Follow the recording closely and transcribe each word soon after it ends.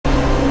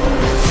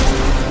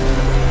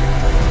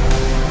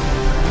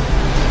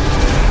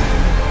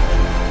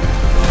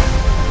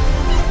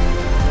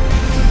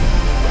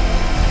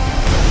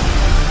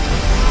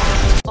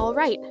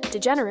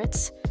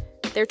Degenerates.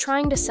 They're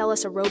trying to sell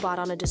us a robot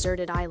on a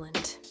deserted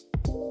island.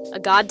 A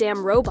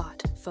goddamn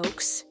robot,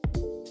 folks.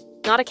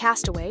 Not a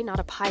castaway, not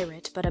a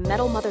pirate, but a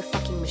metal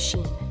motherfucking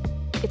machine.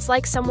 It's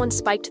like someone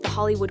spiked the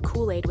Hollywood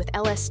Kool-Aid with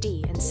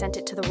LSD and sent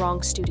it to the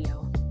wrong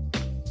studio.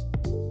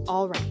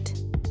 All right.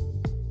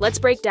 Let's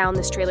break down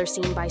this trailer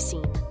scene by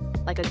scene,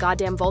 like a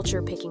goddamn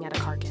vulture picking at a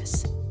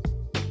carcass.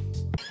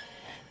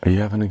 Are you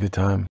having a good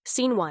time?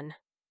 Scene 1.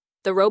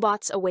 The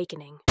robot's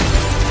awakening.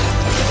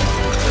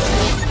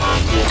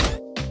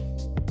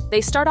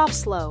 They start off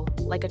slow,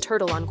 like a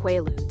turtle on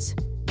Quaaludes.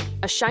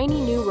 A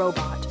shiny new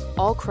robot,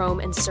 all chrome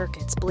and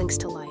circuits, blinks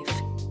to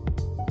life.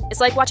 It's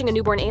like watching a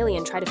newborn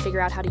alien try to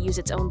figure out how to use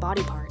its own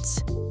body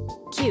parts.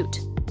 Cute,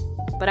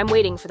 but I'm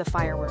waiting for the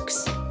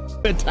fireworks.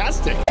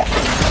 Fantastic!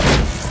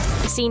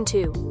 Scene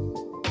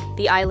 2.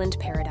 The Island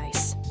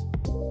Paradise.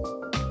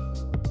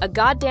 A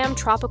goddamn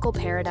tropical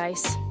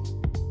paradise.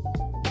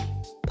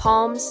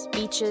 Palms,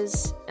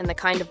 beaches, and the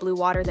kind of blue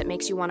water that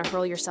makes you want to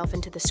hurl yourself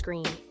into the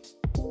screen.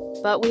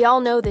 But we all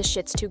know this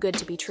shit's too good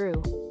to be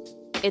true.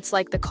 It's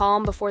like the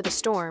calm before the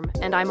storm,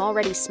 and I'm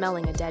already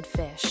smelling a dead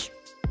fish.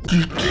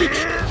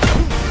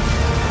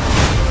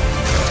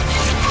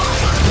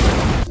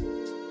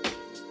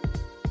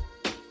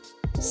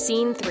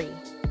 Scene 3.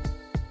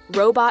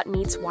 Robot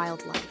meets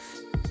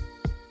wildlife.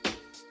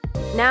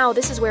 Now,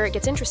 this is where it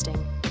gets interesting.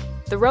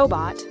 The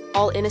robot,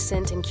 all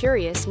innocent and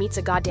curious, meets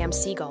a goddamn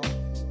seagull.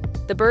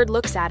 The bird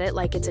looks at it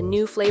like it's a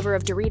new flavor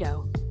of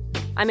Dorito.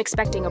 I'm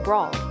expecting a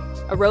brawl,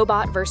 a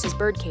robot versus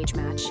birdcage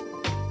match.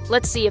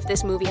 Let's see if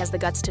this movie has the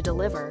guts to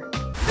deliver.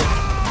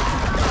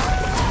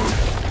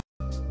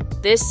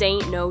 This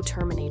ain't no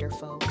Terminator,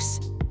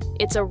 folks.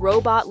 It's a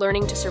robot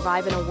learning to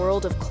survive in a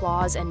world of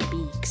claws and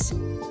beaks.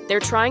 They're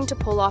trying to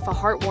pull off a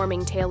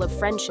heartwarming tale of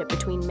friendship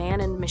between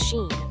man and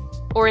machine.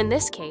 Or in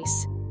this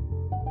case,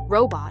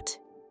 robot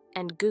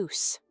and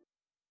goose.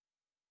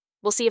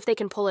 We'll see if they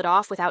can pull it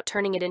off without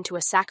turning it into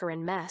a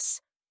saccharine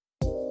mess.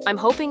 I'm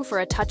hoping for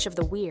a touch of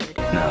the weird.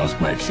 Now's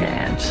my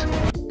chance.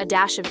 A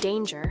dash of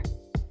danger.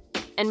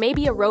 And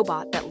maybe a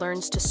robot that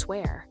learns to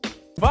swear.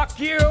 Fuck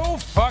you!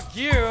 Fuck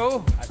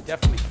you! I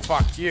definitely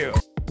fuck you.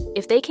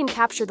 If they can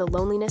capture the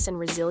loneliness and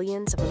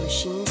resilience of a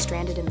machine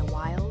stranded in the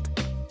wild,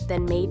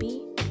 then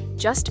maybe,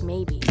 just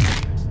maybe.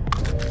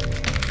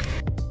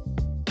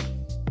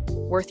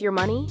 Worth your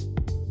money?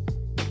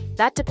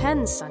 That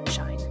depends,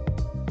 sunshine.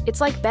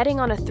 It's like betting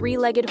on a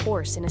three-legged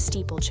horse in a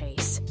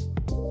steeplechase.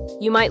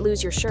 You might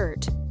lose your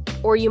shirt,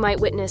 or you might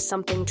witness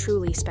something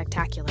truly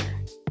spectacular.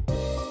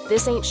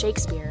 This ain't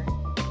Shakespeare.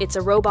 It's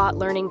a robot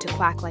learning to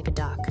quack like a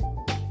duck.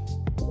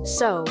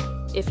 So,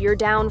 if you're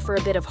down for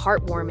a bit of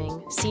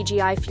heartwarming,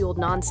 CGI-fueled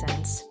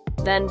nonsense,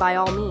 then by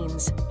all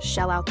means,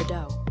 shell out the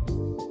dough.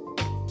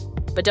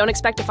 But don't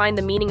expect to find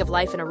the meaning of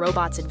life in a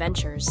robot's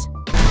adventures.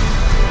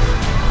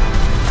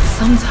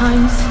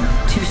 Sometimes,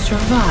 to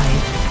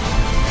survive,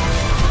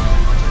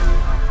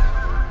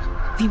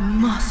 we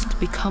must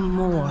become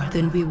more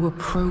than we were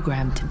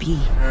programmed to be.